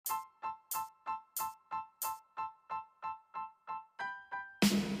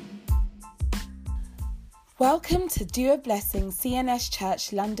Welcome to Do a Blessing CNS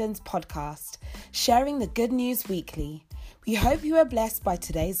Church London's podcast, sharing the good news weekly. We hope you are blessed by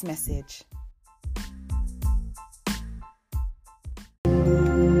today's message. We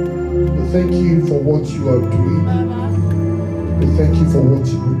thank you for what you are doing. We thank you for what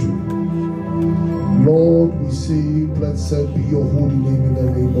you will do. Lord, we say, blessed be your holy name in the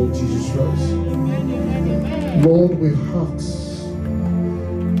name of Jesus Christ. Lord, we ask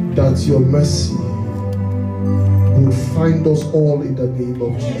that your mercy would find us all in the name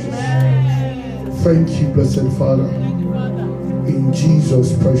of Jesus. Thank you, blessed Father. In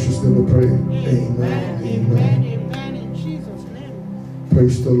Jesus' precious name we pray. Amen. Amen. In Jesus' name.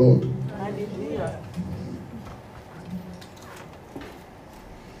 Praise the Lord.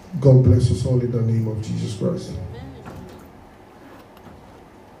 God bless us all in the name of Jesus Christ.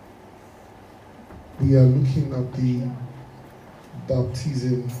 We are looking at the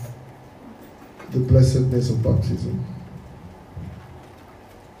baptism, the blessedness of baptism.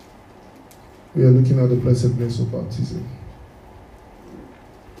 We are looking at the blessedness of baptism.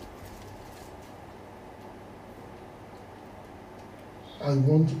 I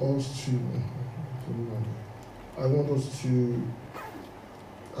want us to,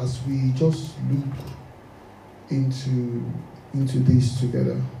 as we just look into this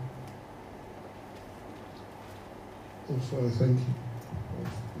together. Oh, sorry, thank you.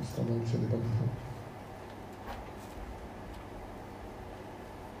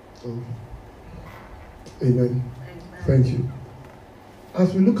 Okay. Amen. Thank you.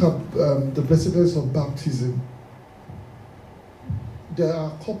 As we look at the blessedness of baptism, there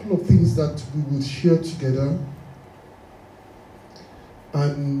are a couple of things that we will share together,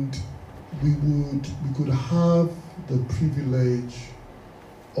 and we could have the privilege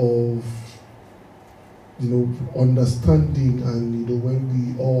of understanding, and when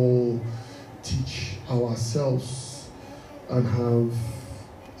we all teach ourselves and have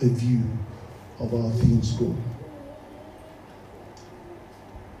a view of how things go.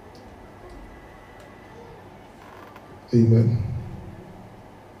 Amen.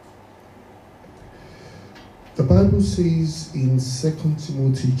 The Bible says in 2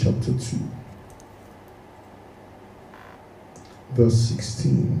 Timothy chapter 2, verse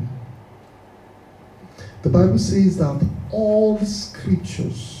 16, the Bible says that all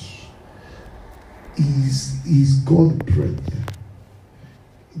scriptures is God-breathed.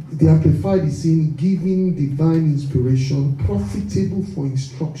 The Amplified is saying, giving divine inspiration, profitable for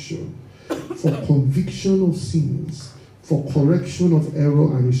instruction, for conviction of sins, for correction of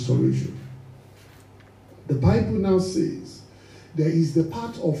error and restoration. The Bible now says there is the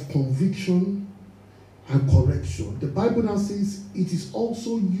part of conviction and correction. The Bible now says it is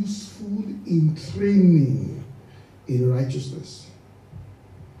also useful in training in righteousness.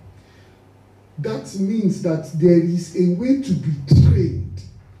 That means that there is a way to be trained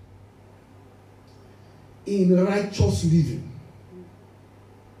in righteous living.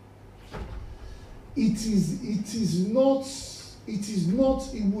 It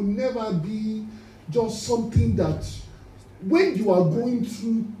will never be just something that when you are going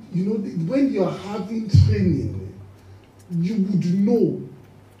through, when you are having training, you would know.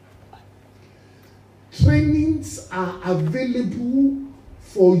 Trainings are available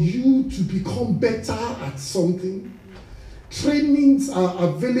for you to become better at something. Trainings are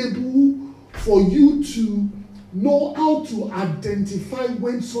available for you to know how to identify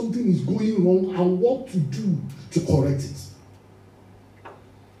when something is going wrong and what to do to correct it.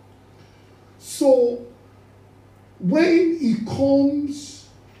 So, when it comes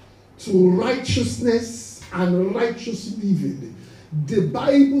to righteousness and righteous living, the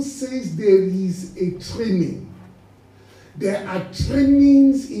Bible says there is a training. There are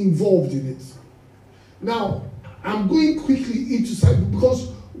trainings involved in it. Now, I'm going quickly into side because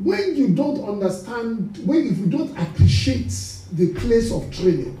when you don't understand, if you don't appreciate the place of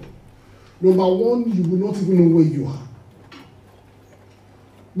training, number one, you will not even know where you are.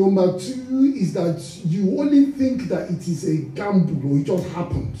 Number two is that you only think that it is a gamble or it just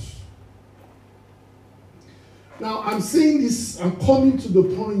happens. Now, I'm saying this, I'm coming to the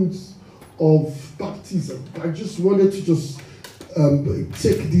point of baptism. I just wanted to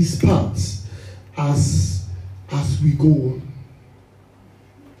take these parts as we go on.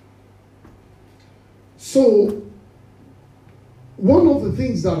 So, one of the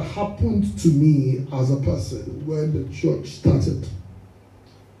things that happened to me as a person when the church started,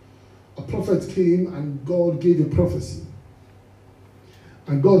 a prophet came and God gave a prophecy.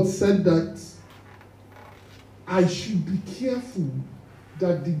 And God said that I should be careful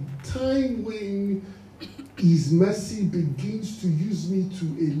that the time when His mercy begins to use me to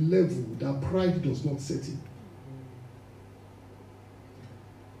a level that pride does not set in.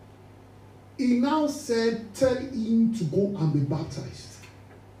 he now said, tell him to go and be baptized.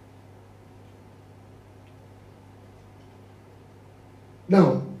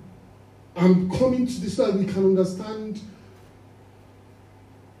 Now, I'm coming to this so that we can understand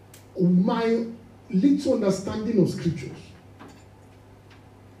my little understanding of scriptures.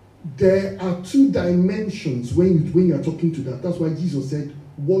 There are two dimensions when you are talking to that. That's why Jesus said,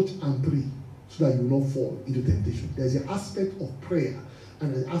 watch and pray so that you will not fall into temptation. There's an aspect of prayer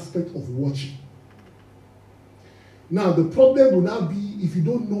and an aspect of watching. Now, the problem will now be if you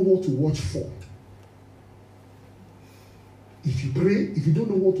don't know what to watch for. If you pray, if you don't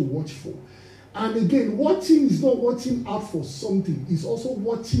know what to watch for. And again, watching is not watching out for something. It's also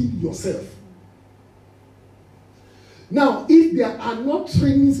watching yourself. Now, if there are not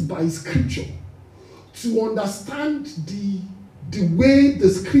trainings by scripture to understand the way the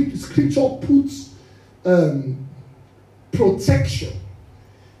scripture puts protection,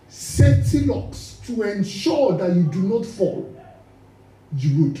 safety locks to ensure that you do not fall,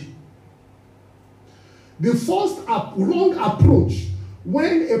 you would. The first wrong approach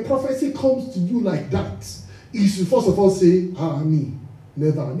when a prophecy comes to you like that is to first of all say, me,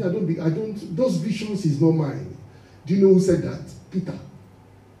 never. I don't, those visions is not mine. Do you know who said that? Peter.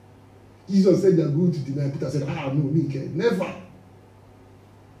 Jesus said they are going to deny. Peter said, no, me, never.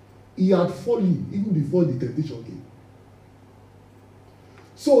 He had fallen even before the temptation came.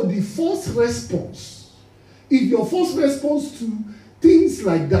 So the first response, if your first response to things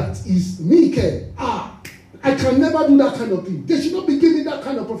like that is, me, I can never do that kind of thing. They should not be giving that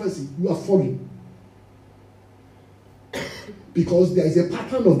kind of prophecy. You are falling. Because there is a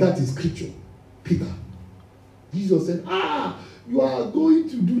pattern of that in scripture. Peter. Jesus said, you are going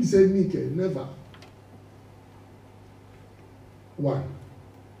to do the same thing. Never. One.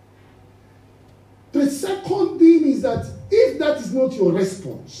 The second thing is that if that is not your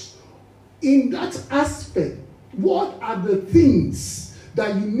response, in that aspect, what are the things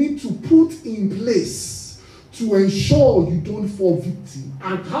that you need to put in place to ensure you don't fall victim?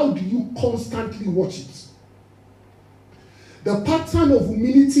 And how do you constantly watch it? The pattern of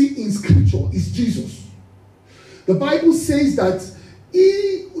humility in scripture is Jesus. The Bible says that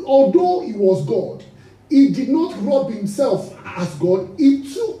although he was God, he did not rob himself as God.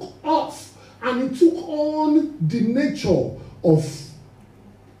 He took off and he took on the nature of.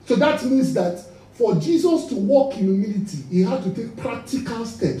 So that means that for Jesus to walk in humility, he had to take practical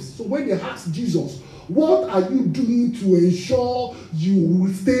steps. So when they asked Jesus, what are you doing to ensure you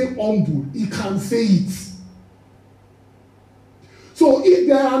will stay humble? He can say it. So if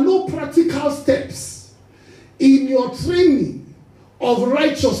there are no practical steps in your training of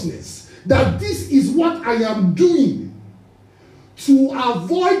righteousness, that this is what I am doing to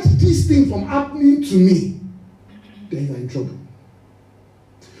avoid this thing from happening to me, then you are in trouble.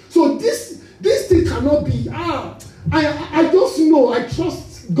 So this thing cannot be, I just know, I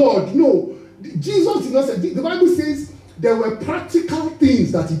trust God. No, Jesus did not say, the Bible says there were practical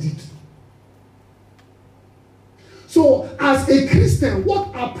things that he did. So as a Christian,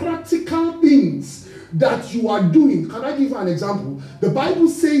 what are practical things that you are doing? Can I give you an example? The Bible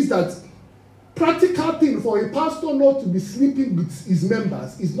says that practical thing for a pastor not to be sleeping with his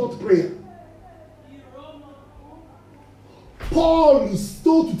members is not prayer. Paul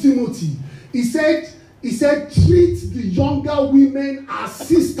told to Timothy, he said, treat the younger women as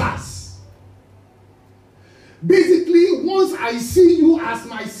sisters. Basically, once I see you as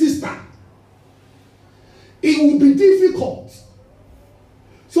my sister, it will be difficult.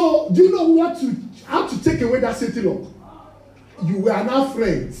 So, do you know how to take away that safety lock? You were now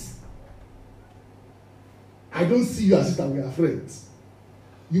friends. I don't see you as sister, we are friends.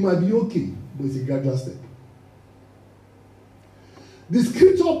 You might be okay, but it's a gradual step. The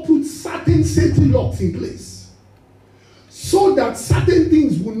scripture puts certain safety locks in place so that certain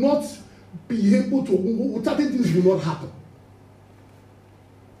things will not be able to, certain things will not happen.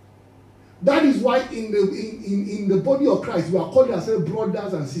 That is why in the body of Christ, we are calling ourselves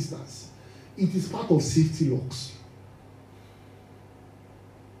brothers and sisters. It is part of safety locks.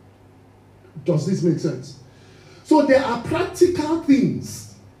 Does this make sense? So there are practical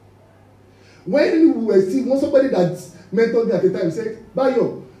things. When we were seeing somebody that mentored me at the time said,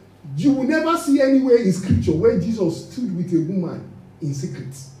 Bayo, you will never see anywhere in scripture where Jesus stood with a woman in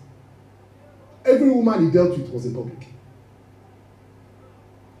secret. Every woman he dealt with was in public.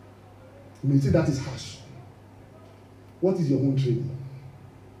 You may say that is harsh. What is your own training?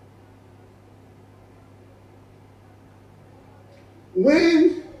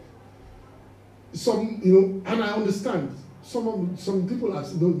 When and I understand, some people have,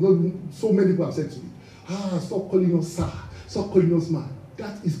 so many people have said to me, stop calling us sir, stop calling us man.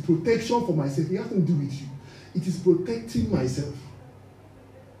 that is protection for myself. It has nothing to do with you. It is protecting myself.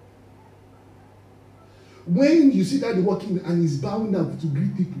 When you see that walking and he's bowing down to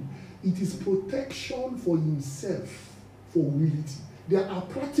greet people, it is protection for himself, for humility. There are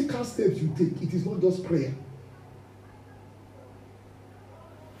practical steps you take. It is not just prayer.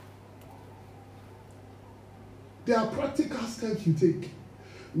 There are practical steps you take.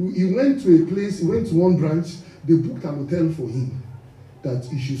 He went to a place, he went to one branch, they booked an hotel for him that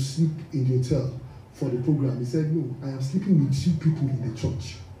he should sleep in the hotel for the program. He said, no, I am sleeping with 2 people in the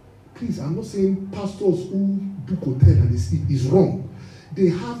church. Please, I'm not saying pastors who book hotel and they sleep is wrong. They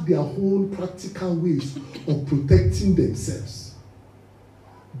have their own practical ways of protecting themselves.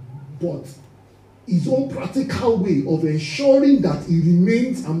 But his own practical way of ensuring that he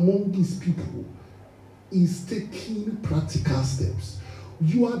remains among his people is taking practical steps.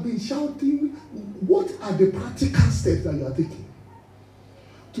 You have been shouting, what are the practical steps that you are taking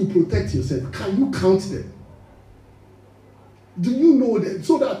to protect yourself? Can you count them? Do you know them?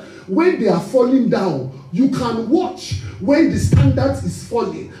 So that when they are falling down, you can watch when the standard is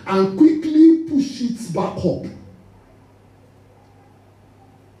falling and quickly push it back up.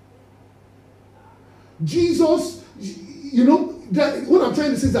 Jesus, you know, what I'm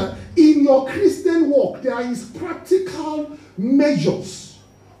trying to say is that in your Christian walk, there is practical measures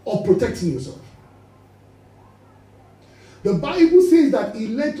of protecting yourself. The Bible says that he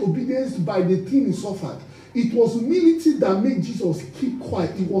learned obedience by the thing he suffered. It was humility that made Jesus keep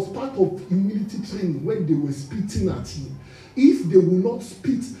quiet. It was part of humility training when they were spitting at him. If they will not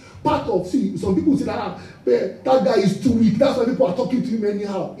spit, some people say that guy is too weak. That's why people are talking to him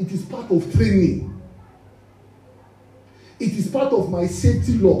anyhow. It is part of training. It is part of my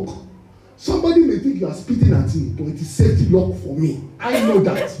safety lock. Somebody may think you are spitting at me, but it is safety lock for me. I know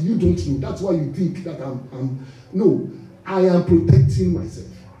that. You don't know. That's why you think that no, I am protecting myself.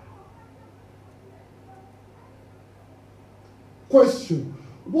 Question: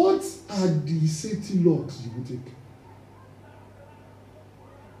 what are the safety locks you will take?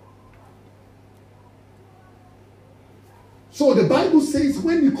 So the Bible says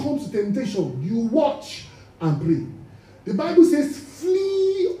when it comes to temptation, you watch and pray. The Bible says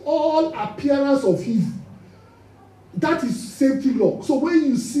flee all appearance of evil. That is safety lock. So when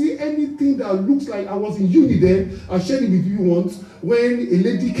you see anything that looks like, I was in uni then, I shared it with you once, when a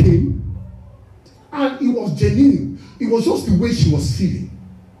lady came and it was genuine. It was just the way she was feeling.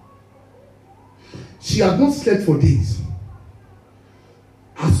 She had not slept for days.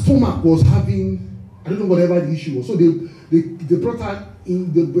 Her stomach was having, I don't know, whatever the issue was. So they brought her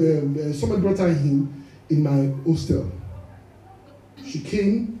in, somebody brought her in my hostel. She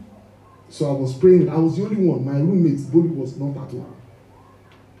came, so I was praying. I was the only one. My roommate's body was not at all.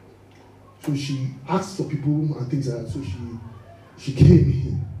 So she asked for people and things like that. So she came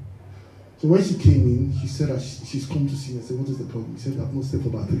in. So when she came in, she said that she's come to see me. I said, what is the problem? She said, I've not slept for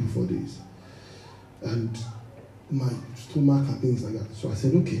about 3-4 days. And my stomach and things like that. So I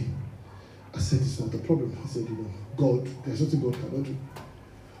said, okay. I said, it's not a problem. I said, God, there's nothing God cannot do.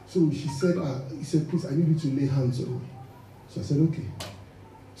 So he said, please, I need you to lay hands on me. So I said, okay.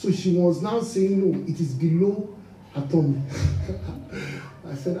 So she was now saying, no, it is below her tummy.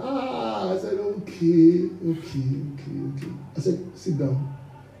 I said, okay. I said, sit down.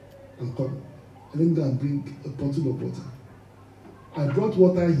 I'm coming. And then go and bring a bottle of water. I brought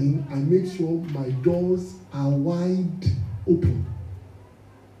water in. I made sure my doors are wide open.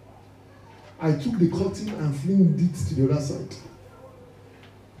 I took the curtain and flinged it to the other side.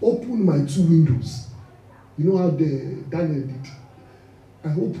 Opened my 2 windows. You know how Daniel did.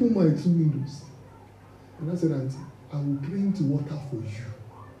 I opened my 2 windows. And I said, Auntie, I will bring the water for you.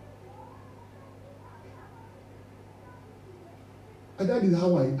 And that is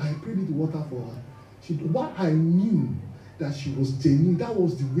how I prayed the water for her. What I knew that she was genuine, that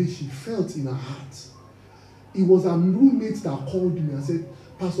was the way she felt in her heart. It was her roommate that called me and said,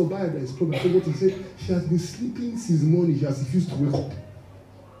 Pastor Bayer, there is problem. I said, what? He said, she has been sleeping since morning. She has refused to wake up.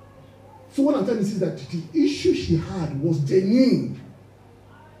 So what I'm trying to say is that the issue she had was genuine.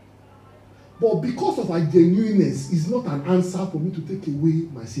 But because of her genuineness, it's not an answer for me to take away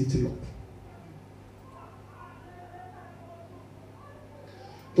my safety lock.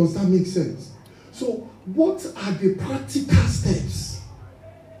 Does that make sense? So what are the practical steps?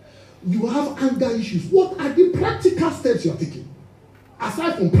 You have anger issues. What are the practical steps you are taking?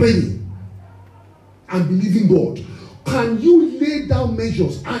 Aside from praying and believing God, can you lay down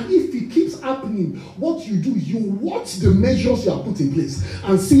measures? And if it keeps happening, what you do is you watch the measures you have put in place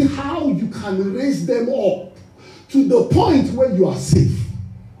and see how you can raise them up to the point where you are safe.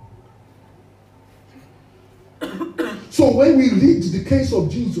 So So when we read the case of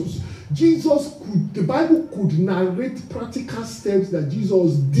Jesus, the Bible could narrate practical steps that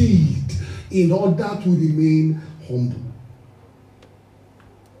Jesus did in order to remain humble.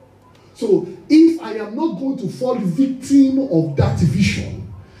 So if I am not going to fall victim of that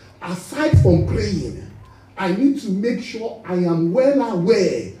vision, aside from praying, I need to make sure I am well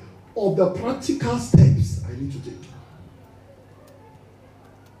aware of the practical steps I need to take.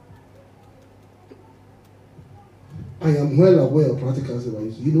 I am well aware of practical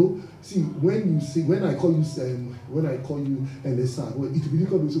steps. You know, see, when I call you Esa, well, it will be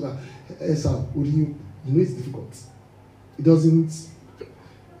difficult to say, Esa, what do you know it's difficult. It doesn't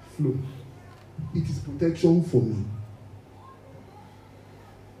flow. It is protection for me.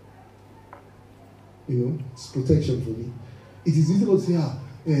 You know, it's protection for me. It is easy to say,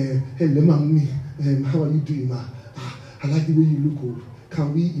 hello, mommy, how are you doing, ma? I like the way you look. Oh.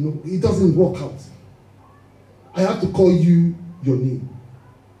 Can we, you know, it doesn't work out. I have to call you your name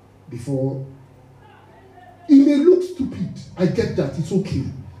before. It may look stupid. I get that. It's okay.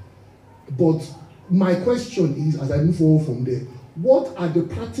 But my question is, as I move forward from there, what are the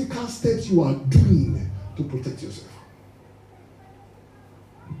practical steps you are doing to protect yourself?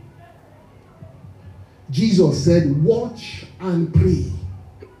 Jesus said, watch and pray.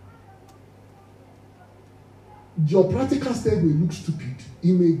 Your practical step may look stupid.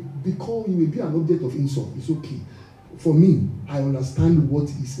 It may be an object of insult. It's okay. For me, I understand what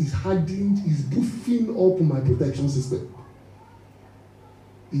is hardened, is boosting up my protection system.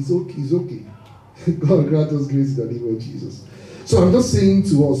 It's okay. It's okay. God grant us grace in the name of Jesus. So I'm just saying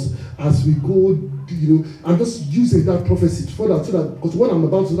to us, as we go, you know, I'm just using that prophecy for that, so that, because what I'm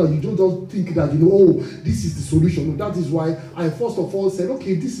about to do, you don't just think that, you know, oh, this is the solution. No, that is why I first of all said,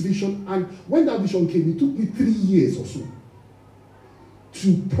 okay, this vision, and when that vision came, it took me 3 years or so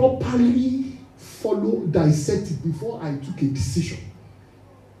to properly follow, dissect it before I took a decision.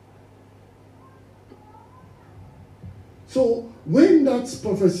 So when that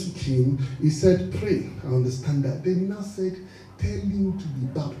prophecy came, he said, pray. I understand that. Then he now said, tell him to be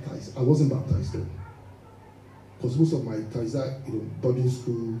baptized. I wasn't baptized then. Because most of my ties are, you know, boarding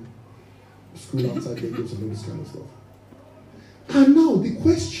school outside Lagos and all this kind of stuff. And now the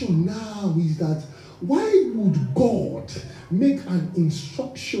question now is that, why would God make an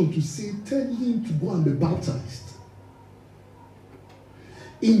instruction to say, tell him to go and be baptized?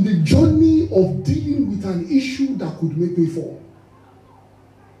 In the journey of dealing with an issue that could make me fall.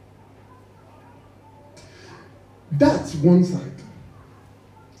 That's one side.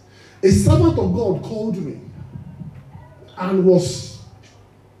 A servant of God called me and was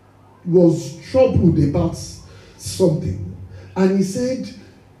troubled about something. And he said,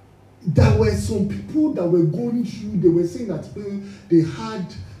 there were some people that were going through, they were saying that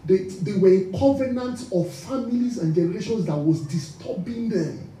they were in covenants of families and generations that was disturbing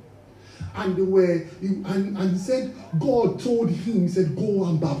them. And he said, God told him, he said, go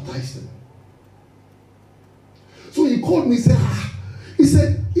and baptize them. So he called me, he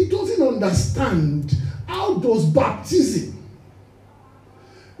said, he doesn't understand how does baptism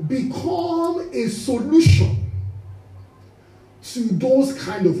become a solution to those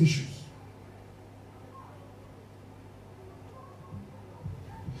kind of issues.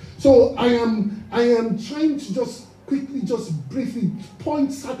 So I am trying to just quickly, just briefly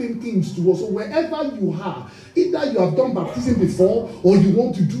point certain things to us. So wherever you are, either you have done baptism before or you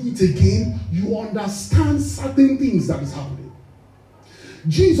want to do it again, you understand certain things that is happening.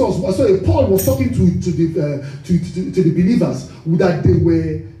 Paul was talking to the believers that they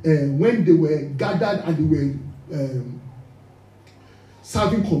were when they were gathered and they were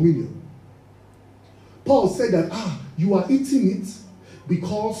serving communion. Paul said that you are eating it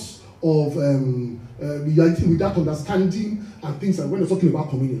because of you are eating without understanding and things like when you're talking about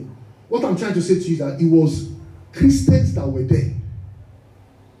communion. What I'm trying to say to you is that it was Christians that were there.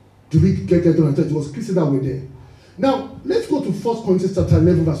 Do we get it? It was Christians that were there. Now, let's go to 1 Corinthians chapter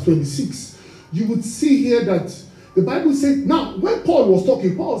 11, verse 26. You would see here that the Bible said, now, when Paul was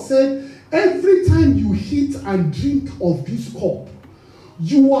talking, Paul said, every time you eat and drink of this cup,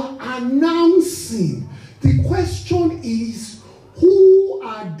 you are announcing. The question is, who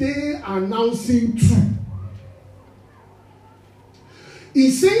are they announcing to?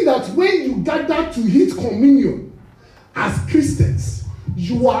 He's saying that when you gather to eat communion as Christians,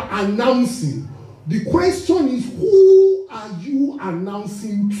 you are announcing. The question is, who are you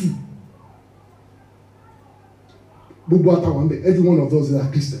announcing to? Every one of those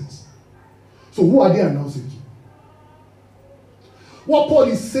are Christians. So who are they announcing to? What Paul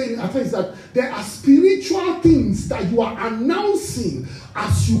is saying, I think, is that there are spiritual things that you are announcing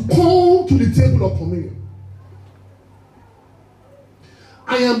as you come to the table of communion.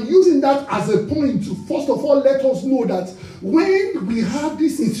 I am using that as a point to first of all let us know that when we have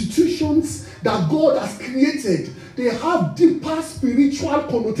these institutions that God has created, they have deeper spiritual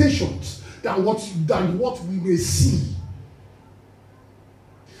connotations than what we may see.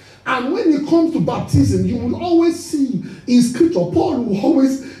 And when it comes to baptism, you will always see in scripture, Paul will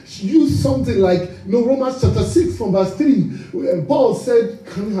always use something like, Romans chapter 6 from verse 3. Paul said,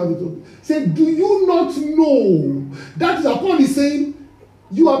 can we have it up? Said, do you not know? That is, Paul is saying,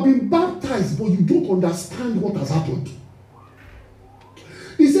 you have been baptized, but you don't understand what has happened.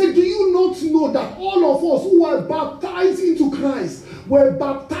 He said, do you not know that all of us who were baptized into Christ were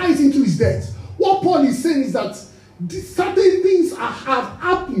baptized into his death? What Paul is saying is that certain things have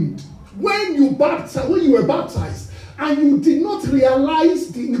happened when you were baptized, and you did not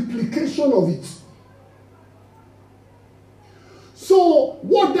realize the implication of it. So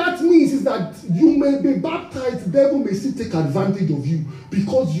what that means is that you may be baptized, the devil may still take advantage of you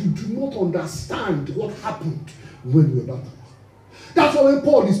because you do not understand what happened when you were baptized. That's why when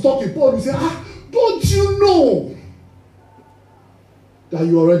Paul is talking, Paul will say, don't you know that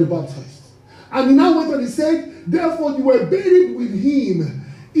you are already baptized? And he now went on, he said, therefore you were buried with him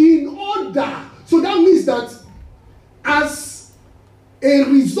in order. So that means that as a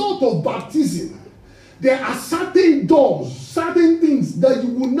result of baptism, there are certain doors, certain things that you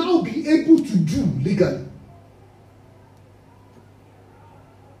will now be able to do legally.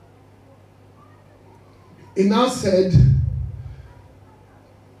 He now said,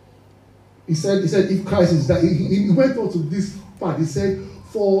 he said, if Christ is that, he went on to this part, he said,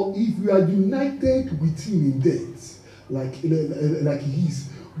 for if we are united with him in death, like he is,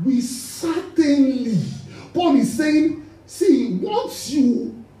 we certainly, Paul is saying, see, once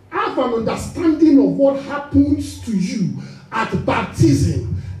you have an understanding of what happens to you at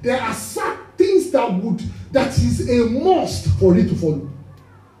baptism, there are certain things that is a must for it to follow.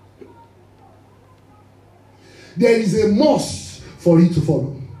 There is a must for it to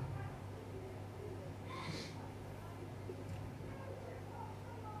follow.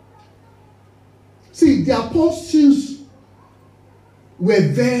 See, the apostles were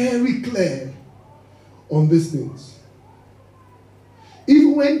very clear on these things.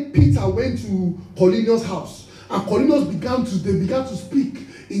 Even when Peter went to Cornelius' house, and Cornelius began to speak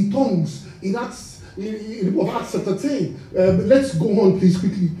in tongues in Acts, in the book of Acts chapter 10. Let's go on, please,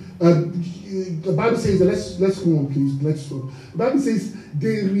 quickly. The Bible says, let's go on, please. The Bible says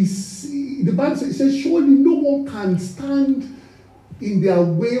the Bible says, surely no one can stand in their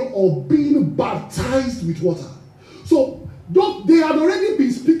way of being baptized with water. So they had already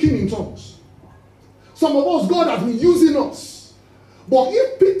been speaking in tongues. Some of us, God has been using us. But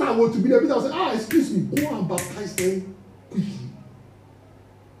if Peter were to be there, Peter would say, excuse me, go and baptize them quickly.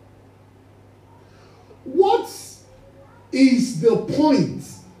 What is the point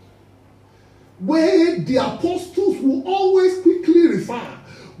where the apostles will always quickly refer?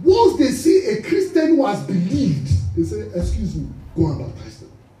 Once they see a Christian who has believed, they say, excuse me, go and baptize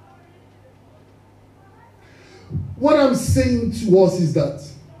them. What I'm saying to us is that,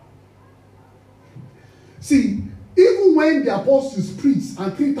 see, even when the apostles preached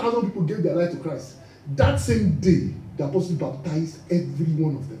and 3,000 people gave their life to Christ, that same day, the apostles baptized every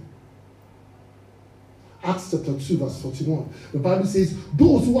one of them. Acts chapter 2 verse 41. The Bible says,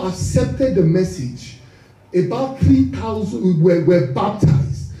 those who accepted the message, about 3,000 were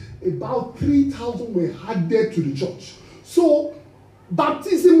baptized. About 3,000 were added to the church. So,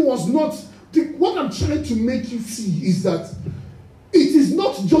 baptism was not, what I'm trying to make you see is that it is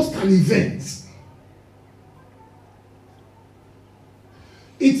not just an event.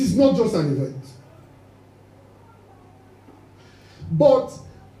 It is not just an event. But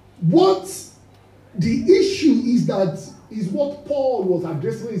what the issue is what Paul was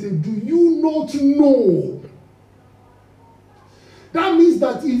addressing when he said, do you not know? That means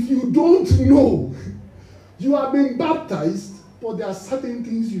that if you don't know, you have been baptized, but there are certain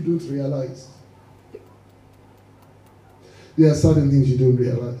things you don't realize. There are certain things you don't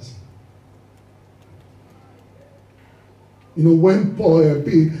realize. You know, when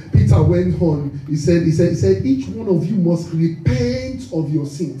Peter went on, he said, each one of you must repent of your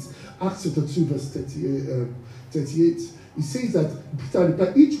sins. Acts chapter 2, verse 38. He says that Peter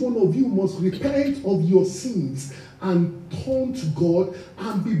replied, each one of you must repent of your sins and turn to God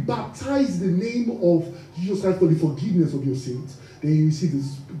and be baptized in the name of Jesus Christ for the forgiveness of your sins. Then you receive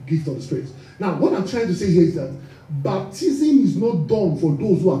this gift of the Spirit. Now, what I'm trying to say here is that baptism is not done for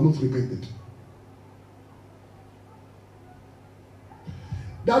those who have not repented.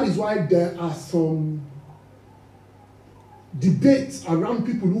 That is why there are some debates around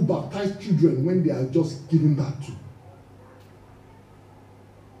people who baptize children when they are just giving birth to.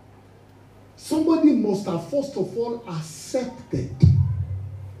 must have first of all accepted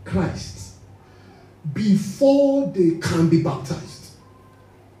Christ before they can be baptized.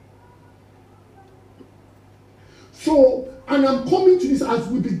 So, and I'm coming to this as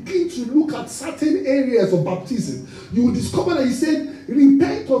we begin to look at certain areas of baptism. You will discover that he said,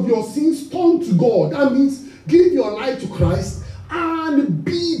 repent of your sins, turn to God. That means give your life to Christ and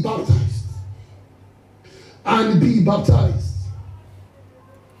be baptized. And be baptized.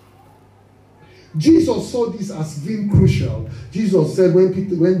 Jesus saw this as being crucial. Jesus said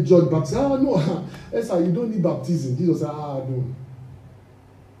when John baptized, no, Esther, you don't need baptism. Jesus said, no.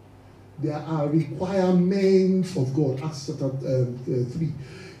 There are requirements of God. Acts chapter 3.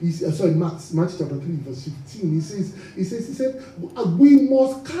 Matthew chapter 3, verse 15. He said, we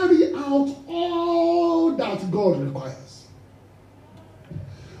must carry out all that God requires.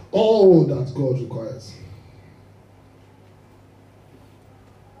 All that God requires.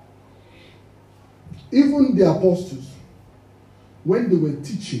 Even the apostles, when they were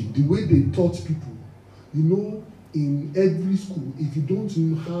teaching, the way they taught people, in every school, if you don't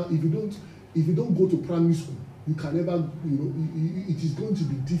go to primary school, you can never, it is going to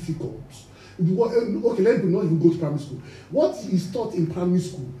be difficult. Okay, let me not even go to primary school. What is taught in primary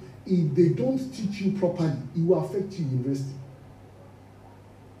school, if they don't teach you properly, it will affect you in university.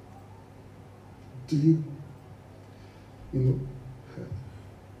 Do you?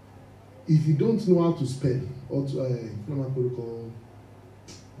 If you don't know how to spell, or to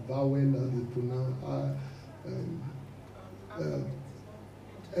vowel, they pronounce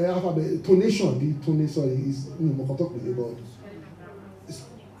alphabet, tonation. The tonation is about phonics.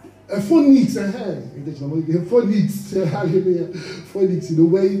 Phonics. In a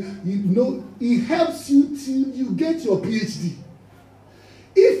way, it helps you till you get your PhD.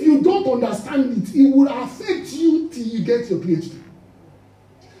 If you don't understand it, it will affect you till you get your PhD.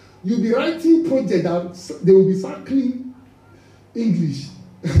 You'll be writing project that they will be circling English.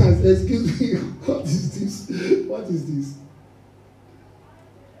 Excuse me, what is this? What is this?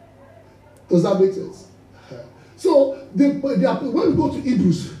 Does that make sense? So, when we go to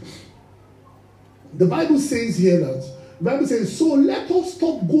Hebrews, the Bible says here that, the Bible says, so let us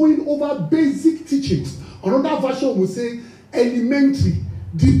stop going over basic teachings. Another version will say elementary,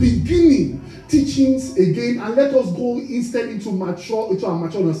 the beginning teachings again, and let us go instead into our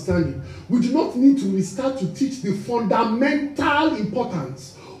mature understanding. We do not need to restart to teach the fundamental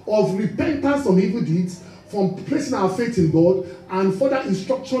importance of repentance from evil deeds, from placing our faith in God, and further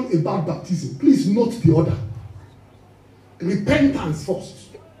instruction about baptism. Please note the order. Repentance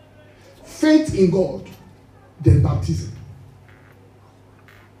first, faith in God, then baptism.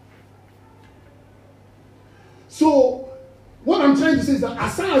 So, what I'm trying to say is that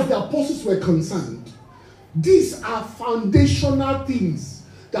as far as the apostles were concerned, these are foundational things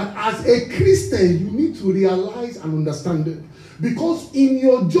that as a Christian you need to realize and understand it. Because in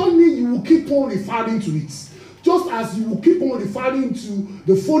your journey you will keep on referring to it. Just as you will keep on referring to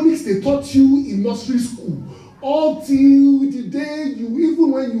the phonics they taught you in nursery school. Until the day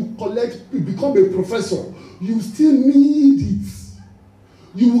even when you become a professor, you still need it.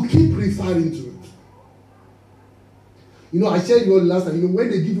 You will keep referring to it. I shared you all last time. When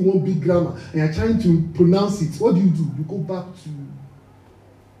they give you one big grammar and you're trying to pronounce it, what do? You go back to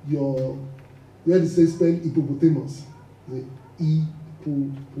where they say spell hippopotamus. You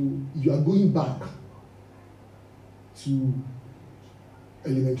are going back to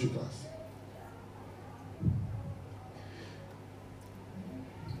elementary class.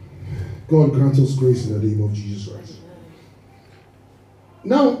 God grant us grace in the name of Jesus Christ.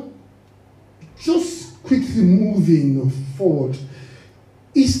 Now, just quickly moving forward,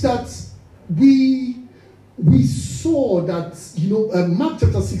 is that we saw that, Mark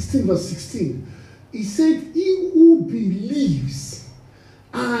chapter 16, verse 16, he said, he who believes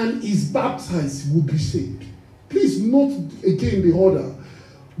and is baptized will be saved. Please note again the order.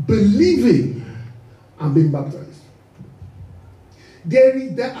 Believing and being baptized.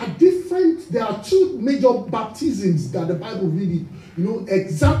 There are two major baptisms that the Bible really,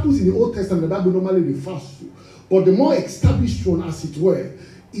 examples in the Old Testament the Bible normally refers to. But the more established one, as it were,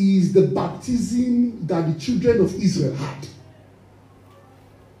 is the baptism that the children of Israel had.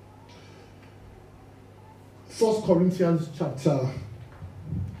 1 Corinthians chapter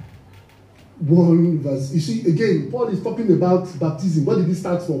 1 verse. You see, again, Paul is talking about baptism. What did he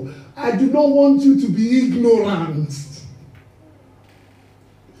start from? I do not want you to be ignorant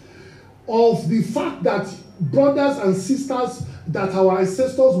of the fact that brothers and sisters, that our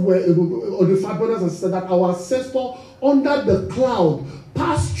ancestors were, or the fact brothers and sisters, that our ancestors under the cloud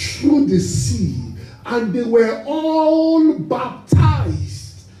passed through the sea, and they were all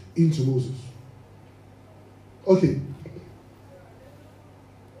baptized into Moses. Okay.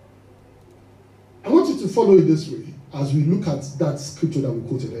 I want you to follow it this way as we look at that scripture that we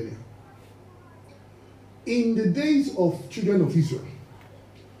quoted earlier. In the days of children of Israel,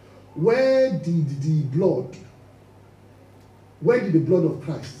 where did the blood of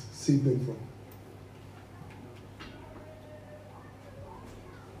Christ save them from?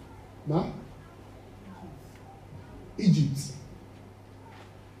 Now? Egypt.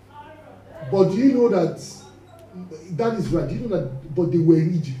 But do you know that is right? Do you know that? But they were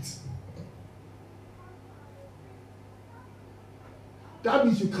in Egypt. That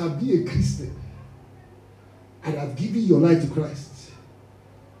means you can be a Christian and have given your life to Christ.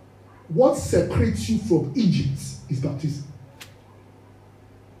 What separates you from Egypt is baptism.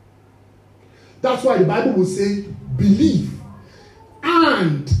 That's why the Bible will say, believe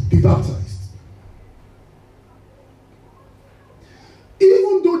and be baptized.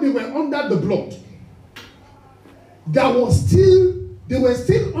 Even though they were under the blood, they were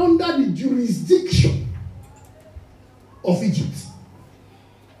still under the jurisdiction of Egypt.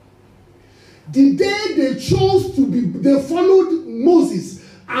 The day they chose they followed Moses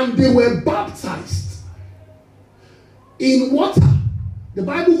and they were baptized in water. The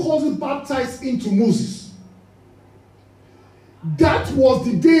Bible calls it baptized into Moses. That was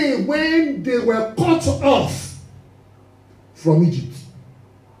the day when they were cut off from Egypt.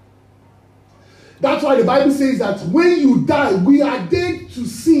 That's why the Bible says that when you die, we are dead to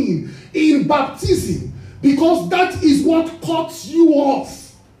sin in baptism, because that is what cuts you off.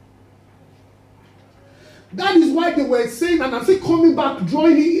 That is why they were saying, and I'm still coming back,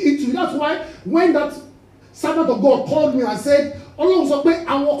 drawing into it. That's why when that servant of God called me and said,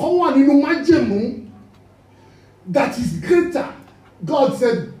 that is greater, God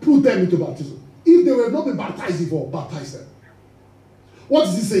said, put them into baptism. If they were not been baptized before, baptize them. What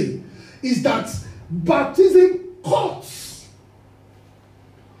is he saying? Is that baptism cuts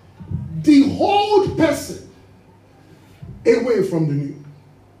the old person away from the new.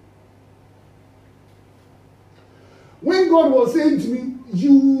 When God was saying to me,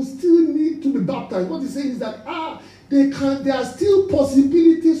 you still need to be baptized, what he's saying is that there are still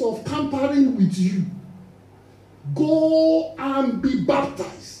possibilities of tampering with you. Go and be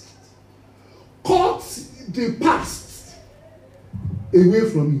baptized. Cut the past away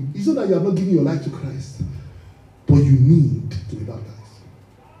from you. It's not that you are not giving your life to Christ, but you need to be baptized.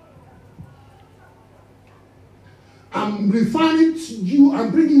 I'm referring to you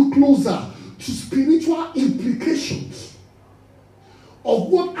and bringing you closer to spiritual implications of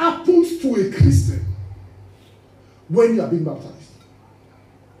what happens to a Christian when you are being baptized.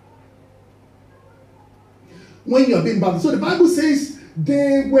 When you are being baptized. So the Bible says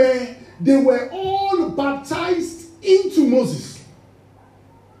they were all baptized into Moses.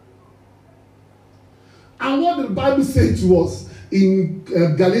 And what did the Bible say to us in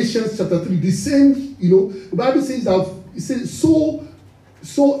Galatians chapter 3? The same, the Bible says that it says,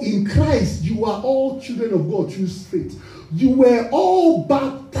 so in Christ you are all children of God through faith. You were all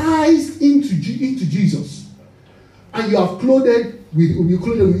baptized into Jesus, and you have clothed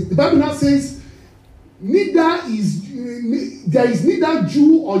with. The Bible now says, there is neither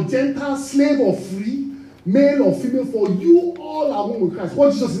Jew or Gentile, slave or free, male or female, for you all are one with Christ.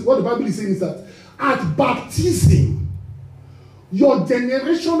 What the Bible is saying is that at baptism, your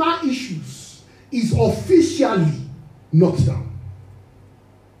generational issues is officially knocked down.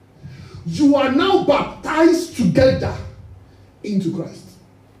 You are now baptized together into Christ.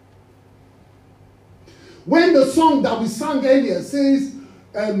 When the song that we sang earlier says,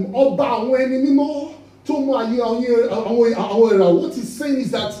 what it's saying is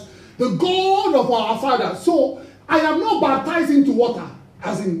that the God of our Father. So I am not baptized into water,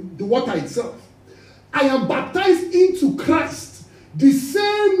 as in the water itself. I am baptized into Christ the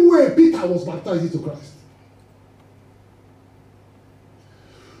same way Peter was baptized into Christ.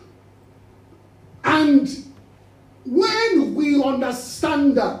 And when we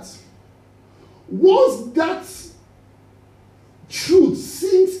understand that, once that truth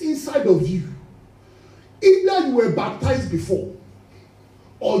sinks inside of you, either you were baptized before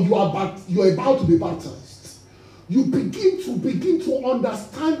or you are about to be baptized, you begin to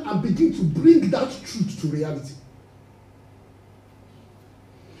understand and begin to bring that truth to reality.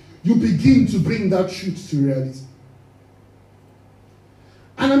 You begin to bring that truth to reality.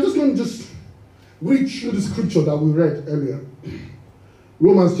 And I'm just going to read through the scripture that we read earlier.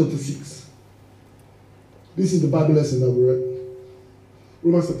 Romans chapter 6. This is the Bible lesson that we read.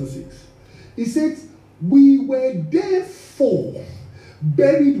 Romans chapter 6. It says, we were therefore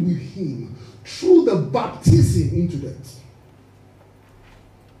buried with him through the baptism into death.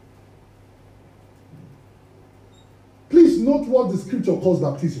 not what the scripture calls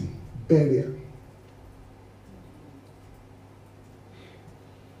baptism. Burial.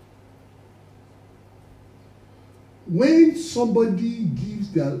 When somebody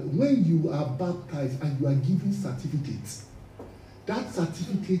when you are baptized and you are given certificates, that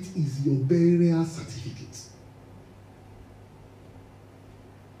certificate is your burial certificate.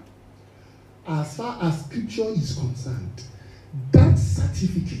 As far as scripture is concerned, that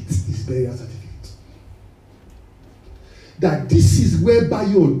certificate is burial certificate. That this is where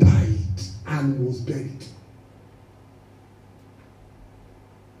Bayo died and was buried.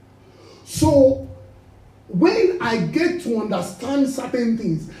 So, when I get to understand certain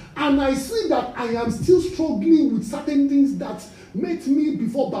things, and I see that I am still struggling with certain things that met me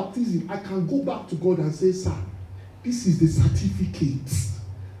before baptism, I can go back to God and say, sir, this is the certificate.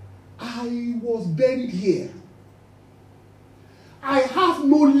 I was buried here. I have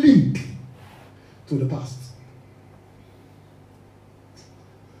no link to the past.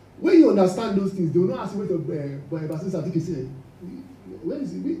 When you understand those things, they will not ask you where the baptism certificate. Where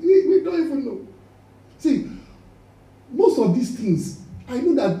is it? We don't even know. See, most of these things, I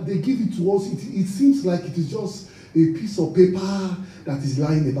know that they give it to us. It seems like it is just a piece of paper that is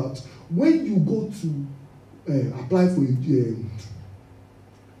lying about. When you go to apply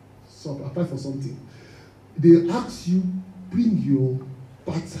for something, they ask you, bring your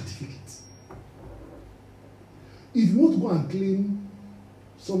birth certificate. If you want to go and claim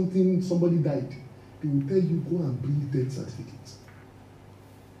somebody died, they will tell you, go and bring death certificate.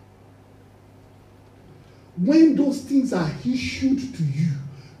 When those things are issued to you,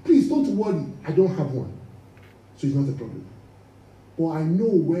 please don't worry, I don't have one. So it's not a problem. But I know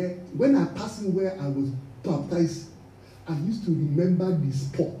when I passed in where I was baptized, I used to remember the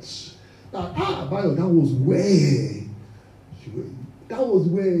spots. Bayo, that was where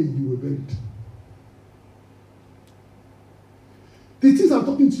you were buried. The things I'm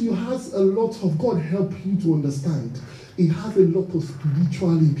talking to you has a lot of, God help you to understand. It has a lot of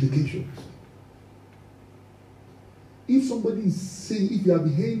spiritual implications. If somebody is saying, if you have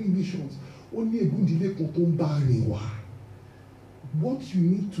been hearing visions, only a good delay can what you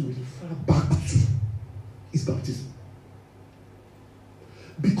need to refer back to is baptism.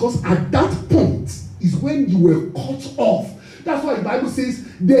 Because at that point is when you were cut off. That's why the Bible says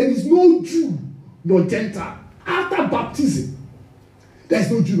there is no Jew nor Gentile. After baptism, there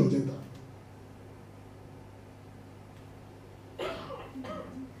is no Jew nor Gentile.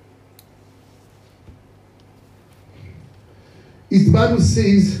 The Bible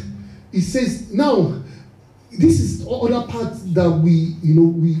says, it says, now, this is other part that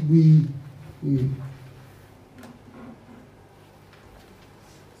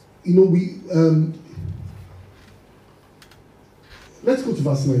let's go to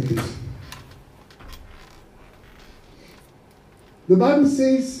verse 9, please. The Bible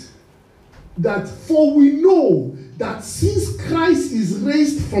says that, for we know that since Christ is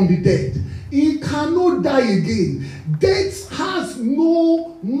raised from the dead, he cannot die again. Death has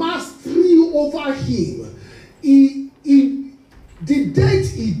no mastery over him. The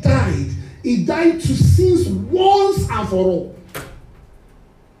death he died to sins once and for all.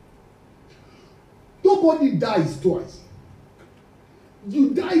 Nobody dies twice. You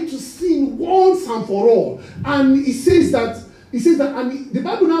die to sin once and for all. And it says that, and the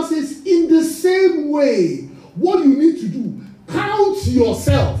Bible now says, in the same way, what you need to do, count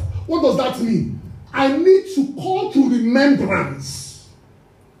yourself. What does that mean? I need to call to remembrance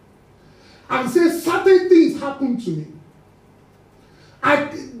and say certain things happened to me.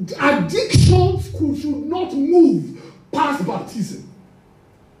 Addictions should not move past baptism.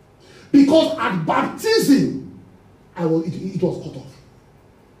 Because at baptism, it was cut off.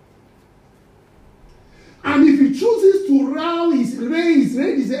 And if he chooses to raise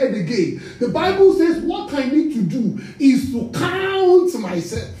his head again, the Bible says what I need to do is to count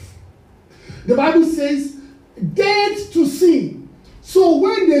myself. The Bible says, dead to sin. So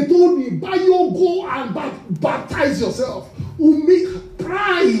when they told me, Bayo, go and baptize yourself,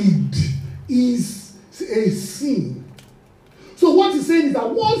 pride is a sin. So what he's saying is that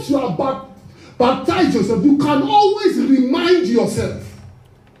once you are baptized yourself, you can always remind yourself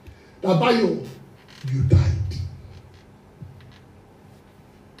that Bayo, you died.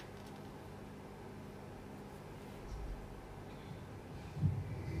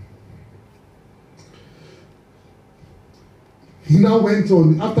 He now went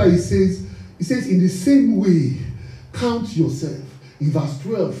on, after he says, in the same way, count yourself. In verse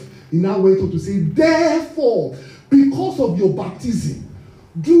 12, he now went on to say, therefore, because of your baptism,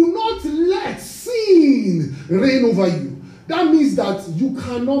 do not let sin reign over you. That means that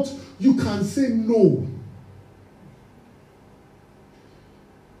you can say no.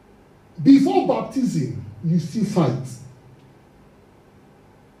 Before baptism, you still fight.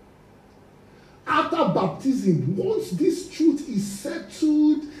 After baptism, once this truth is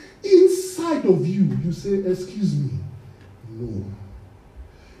settled inside of you, you say, excuse me, no.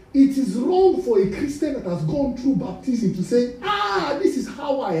 It is wrong for a Christian that has gone through baptism to say, this is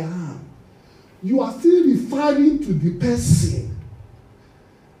how I am. You are still referring to the person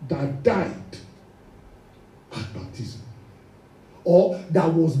that died at baptism, or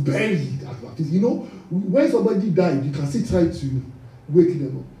that was buried at baptism. You know, when somebody died, you can still try to wake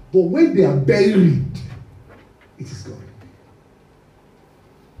them up. But when they are buried, it is gone.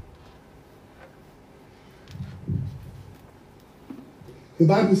 The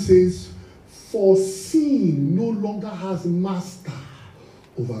Bible says, for sin no longer has master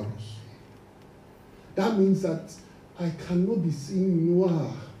over us. That means that I cannot be saying,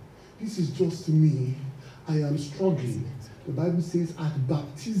 this is just me. I am struggling. The Bible says at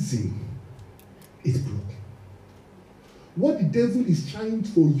baptism, it's broken. What the devil is trying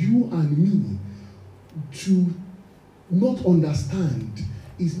for you and me to not understand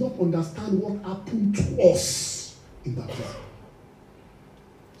is not understand what happened to us in baptism.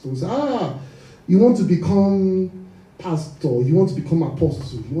 So we say, you want to become pastor, you want to become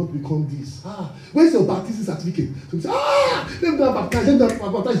apostle, you want to become this. Where's your baptism certificate? So we say, let me go baptize, let me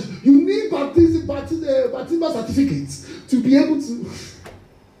go baptize. You need baptismal certificates to be able to.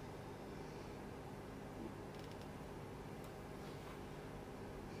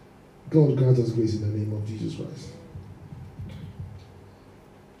 God grant us grace in the name of Jesus Christ.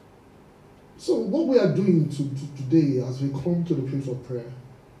 So what we are doing today as we come to the place of prayer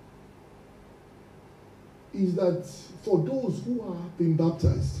is that for those who are being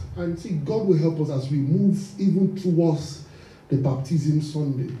baptized, and see, God will help us as we move even towards the baptism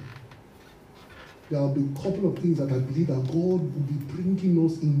Sunday. There will be a couple of things that I believe that God will be bringing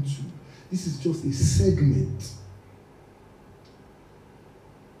us into. This is just a segment.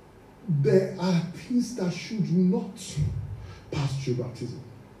 There are things that should not pass through baptism.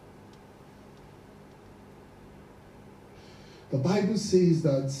 The Bible says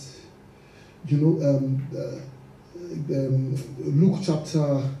that, Luke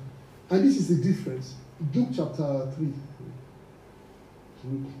chapter, and this is the difference. Luke chapter 3.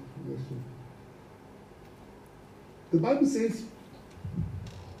 The Bible says,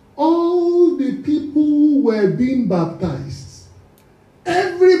 all the people were being baptized.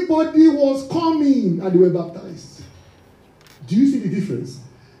 Everybody was coming and they were baptized. Do you see the difference?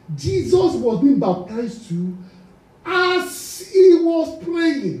 Jesus was being baptized too as he was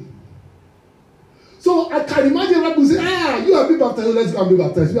praying. So I can imagine people say, you have been baptized, let's go and be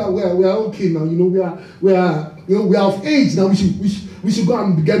baptized. We are okay now, we are of age now, we should go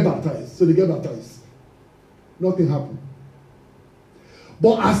and get baptized. So they get baptized. Nothing happened.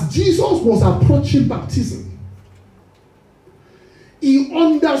 But as Jesus was approaching baptism, he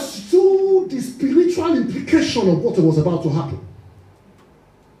understood the spiritual implication of what was about to happen.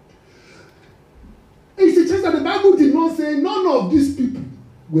 It's a chance that the Bible did not say none of these people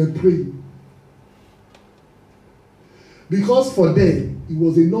were praying. Because for them, it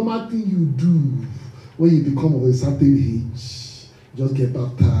was a normal thing you do when you become of a certain age. You just get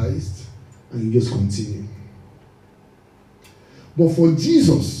baptized and you just continue. But for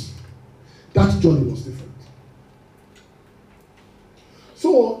Jesus, that journey was different.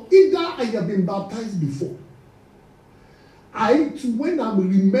 So either I have been baptized before, when I'm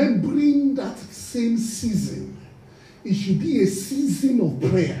remembering that same season, it should be a season of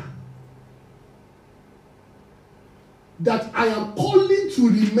prayer. That I am calling to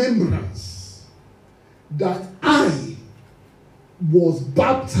remembrance that I was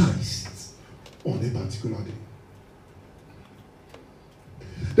baptized on a particular day.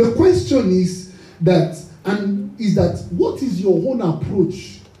 The question is that, what is your own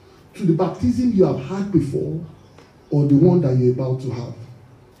approach to the baptism you have had before or the one that you're about to have?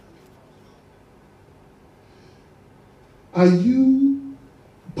 Are you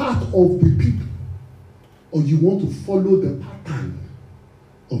part of the people, or you want to follow the pattern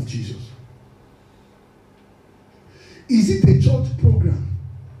of Jesus? Is it a church program?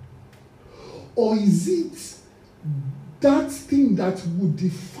 Or is it that thing that would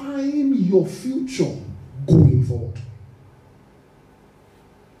define your future going forward?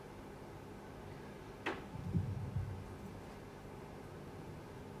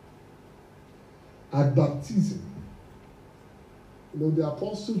 At baptism, the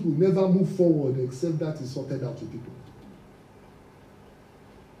apostles will never move forward except that is sorted out to people.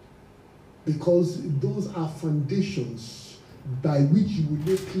 Because those are foundations by which you will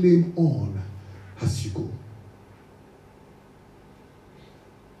lay claim on as you go.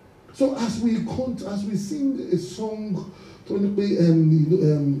 So as we sing a song when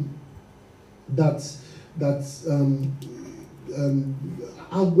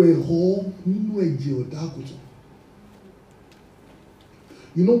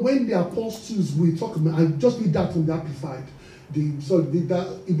the apostles, we talk about, I just read that from the Amplified,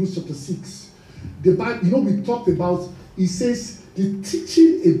 that Hebrews chapter 6. The Bible, we talked about, it says the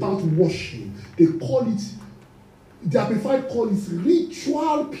teaching about washing, they call it, the Amplified call it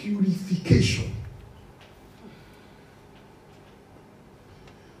ritual purification.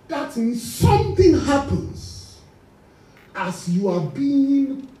 That means something happens as you are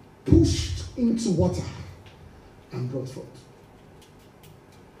being pushed into water and brought forth.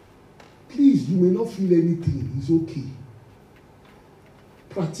 Please, you may not feel anything. It's okay.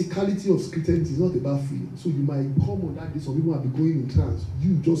 Practicality of Christianity is not about feeling. So you might come on that day. Some people might be going in trance.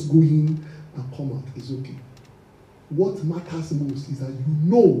 You just go in and come out. It's okay. What matters most is that you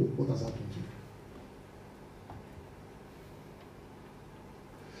know what has happened to you.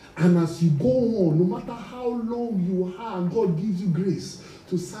 And as you go on, no matter how long you are, and God gives you grace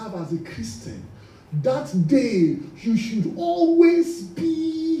to serve as a Christian, that day you should always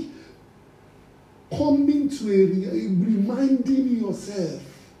be coming to reminding yourself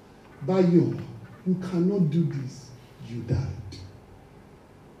you cannot do this, you died.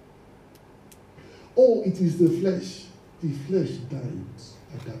 Oh, it is the flesh. The flesh died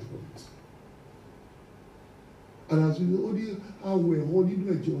at that point. And as we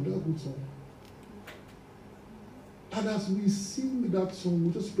and as we sing that song,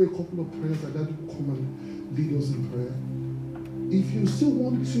 we'll just pray a couple of prayers and that will come and lead us in prayer. If you still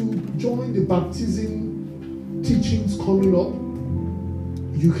want to join the baptism teachings coming up,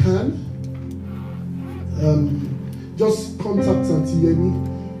 you can. Just contact Auntie Yemi.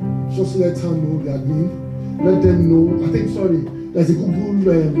 Just let her know the admin. Let them know. There's a Google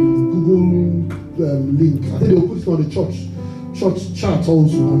link. I think they'll put it on the church chat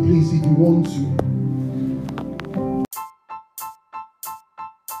also. And please, if you want to.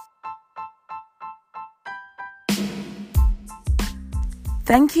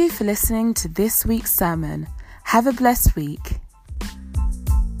 Thank you for listening to this week's sermon. Have a blessed week.